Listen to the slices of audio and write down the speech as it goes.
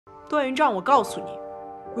段云丈，我告诉你，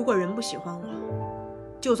如果人不喜欢我，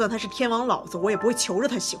就算他是天王老子，我也不会求着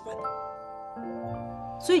他喜欢的。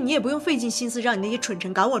所以你也不用费尽心思让你那些蠢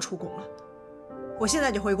臣赶我出宫了。我现在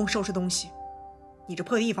就回宫收拾东西，你这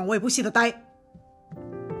破地方我也不稀得待。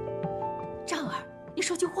丈儿，你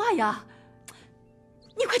说句话呀！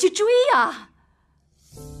你快去追呀！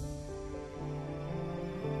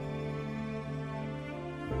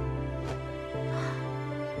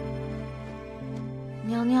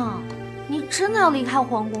娘娘，你真的要离开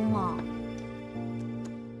皇宫吗？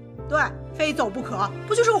对，非走不可。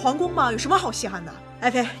不就是个皇宫吗？有什么好稀罕的？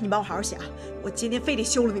爱妃，你帮我好好写啊！我今天非得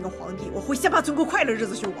休了那个皇帝，我回先把尊过快乐日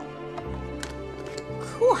子去过。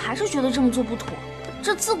可我还是觉得这么做不妥，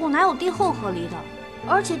这自古哪有帝后和离的？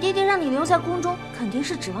而且爹爹让你留在宫中，肯定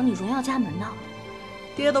是指望你荣耀家门的。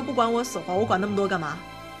爹都不管我死活，我管那么多干嘛？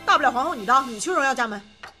大不了皇后你当，你去荣耀家门。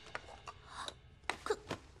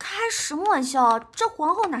开什么玩笑？这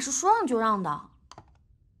皇后哪是说让就让的？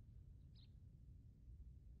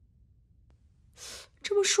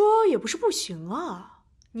这么说也不是不行啊，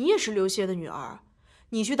你也是刘协的女儿，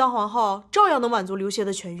你去当皇后，照样能满足刘协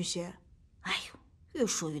的权欲些。哎呦，越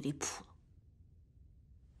说越离谱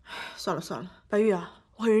了。算了算了，白玉啊，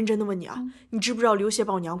我很认真的问你啊，你知不知道刘协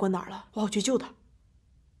把我娘关哪儿了？我好去救她。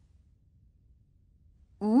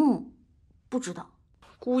不知道。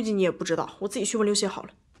估计你也不知道，我自己去问刘协好了。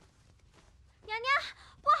娘娘，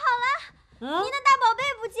不好了，您的大宝贝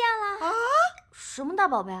不见了啊！什么大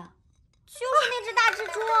宝贝？就是那只大蜘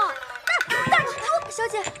蛛。大蜘蛛，小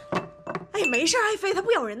姐。哎，没事，爱妃，它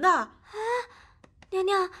不咬人的。啊，娘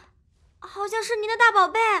娘，好像是您的大宝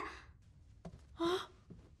贝。啊！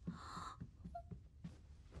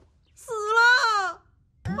死了！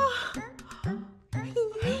啊！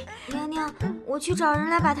娘娘，我去找人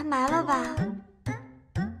来把它埋了吧。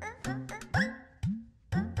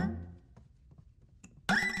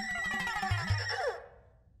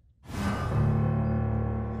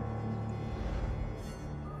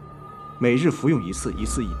每日服用一次，1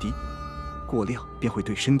次1滴，过量便会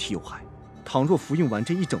对身体有害。倘若服用完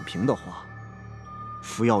这1整瓶的话，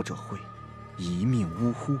服药者会一命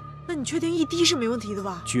呜呼。那你确定1滴是没问题的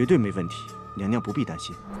吧？绝对没问题，娘娘不必担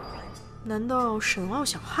心。难道沈傲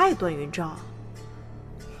想害段云丈？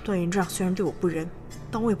段云丈虽然对我不仁，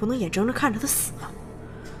但我也不能眼睁睁看着他死啊！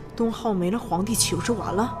东浩没了皇帝，岂不是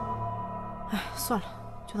完了？哎，算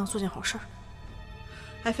了，就当做件好事儿。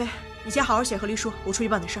爱妃，你先好好写和离书，我出去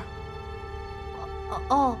办点事儿。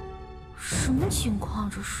哦，什么情况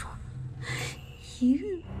这是？一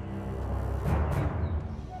玉。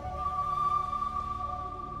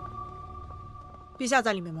陛下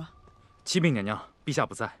在里面吗？启禀娘娘，陛下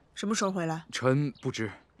不在。什么时候回来？臣不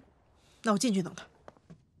知。那我进去等他。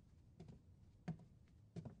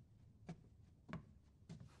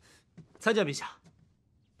参见陛下。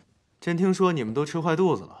朕听说你们都吃坏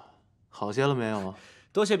肚子了，好些了没有？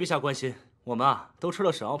多谢陛下关心，我们都吃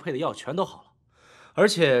了沈傲配的药，全都好了。而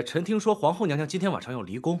且臣听说皇后娘娘今天晚上要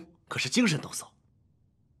离宫，可是精神抖擞。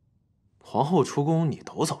皇后出宫，你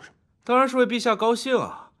抖擞什么？当然是为陛下高兴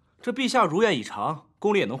啊！这陛下如愿以偿，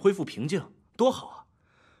宫里也能恢复平静，多好啊！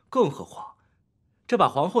更何况，这把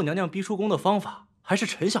皇后娘娘逼出宫的方法，还是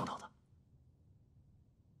臣想到的。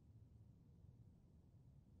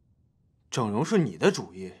整容是你的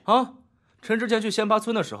主意啊！臣之前去仙巴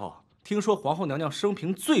村的时候，听说皇后娘娘生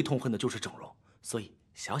平最痛恨的就是整容，所以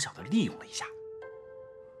小小的利用了一下。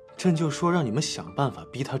朕就说让你们想办法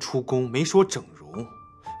逼她出宫，没说整容。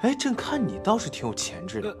哎，朕看你倒是挺有潜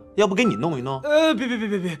质的，要不给你弄一弄？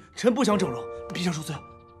别，臣不想整容，陛下恕罪。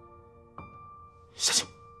下去。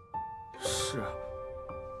是。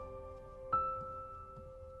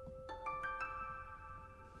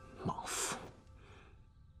莽夫。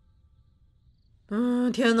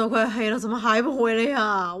天都快黑了，怎么还不回来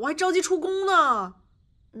呀？我还着急出宫呢。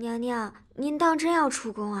娘娘，您当真要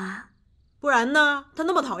出宫啊？不然呢？他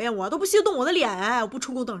那么讨厌我，都不惜动我的脸，哎，我不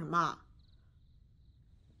出宫等什么？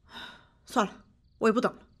算了，我也不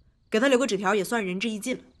等了，给他留个纸条也算仁至义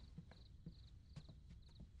尽了。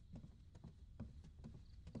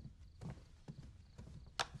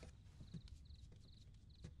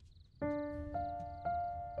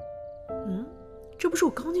这不是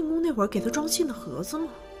我刚进宫那会儿给他装信的盒子吗？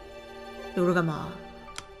留着干嘛？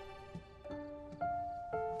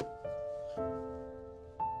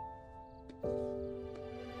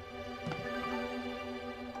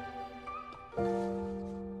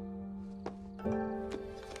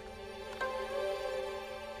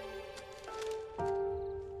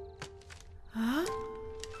啊？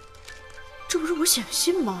这不是我写的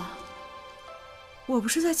信吗？我不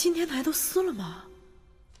是在钦天台都撕了吗？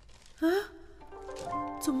啊？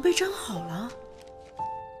怎么被粘好了？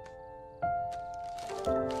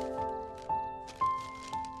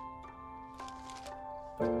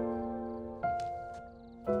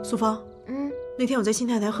素芳，那天我在新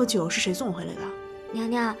太太喝酒，是谁送我回来的？娘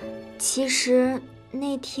娘，其实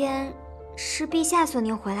那天是陛下送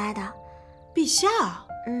您回来的。陛下？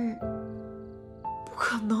不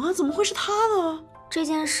可能啊，怎么会是他呢？这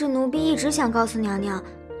件事奴婢一直想告诉娘娘，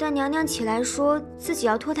但娘娘起来说自己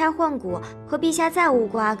要脱胎换骨，和陛下再无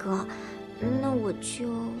瓜葛，那我就……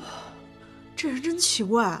这人真奇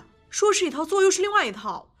怪，说是一套，做又是另外一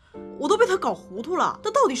套，我都被他搞糊涂了。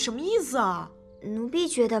他到底什么意思啊？奴婢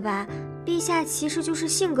觉得吧，陛下其实就是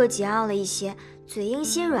性格桀骜了一些，嘴硬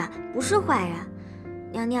心软，不是坏人。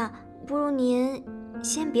娘娘，不如您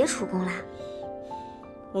先别出宫啦。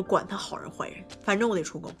我管他好人坏人，反正我得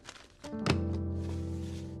出宫。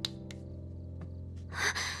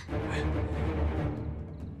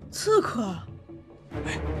刺客，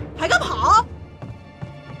还敢跑？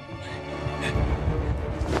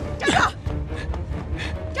站住！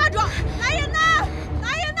站住！来人呐！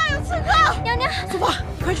来人呐！有刺客！娘娘，素芳，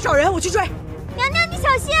快去找人，我去追。娘娘，你小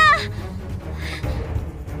心啊！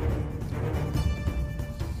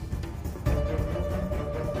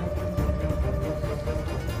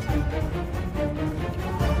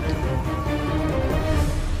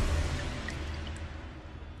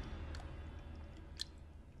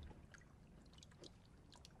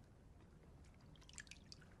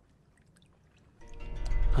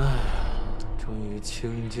终于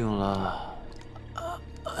清静了，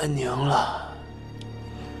安宁了。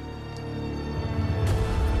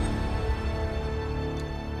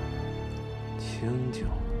清静。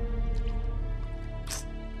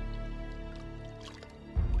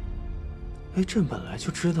哎，朕本来就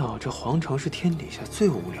知道这皇城是天底下最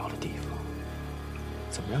无聊的地方，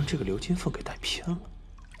怎么让这个刘金凤给带偏了？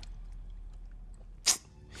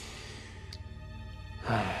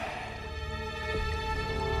哎。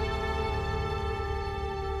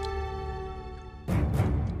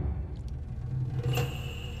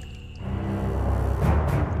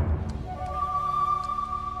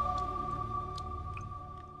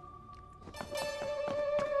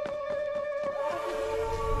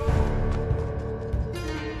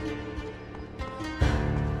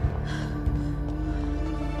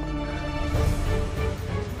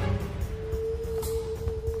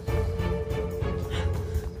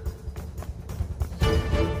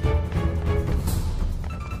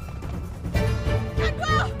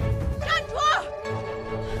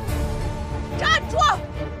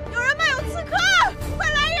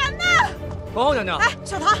皇后娘娘，哎，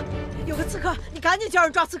小唐，有个刺客，你赶紧叫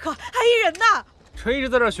人抓刺客，黑衣人呢？臣一直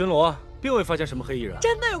在这儿巡逻，并未发现什么黑衣人。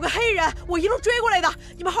真的有个黑衣人，我一路追过来的，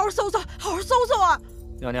你们好好搜搜，好好搜搜啊！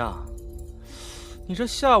娘娘，你这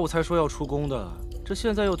下午才说要出宫的，这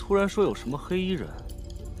现在又突然说有什么黑衣人，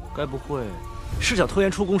该不会是想拖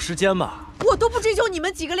延出宫时间吧？我都不追究你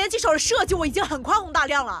们几个连起手的设计，我已经很宽宏大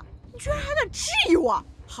量了，你居然还敢质疑我？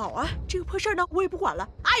好啊，这个破事儿呢，我也不管了，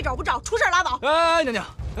爱找不找，出事拉倒。哎，娘娘，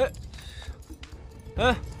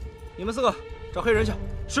哎，你们4个找黑人去。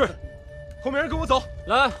是，后面人跟我走。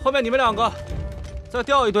来，后面你们2个，再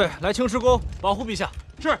调一队来青池宫保护陛下。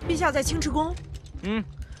是。陛下在青池宫。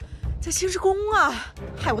在青池宫啊，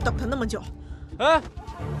害我等他那么久。哎，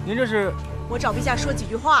您这是？我找陛下说几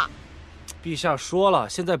句话。陛下说了，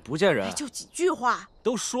现在不见人。就几句话。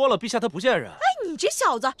都说了，陛下他不见人。哎，你这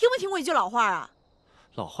小子听没听过一句老话啊？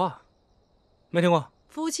老话，没听过。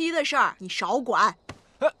夫妻的事儿你少管。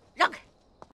让开。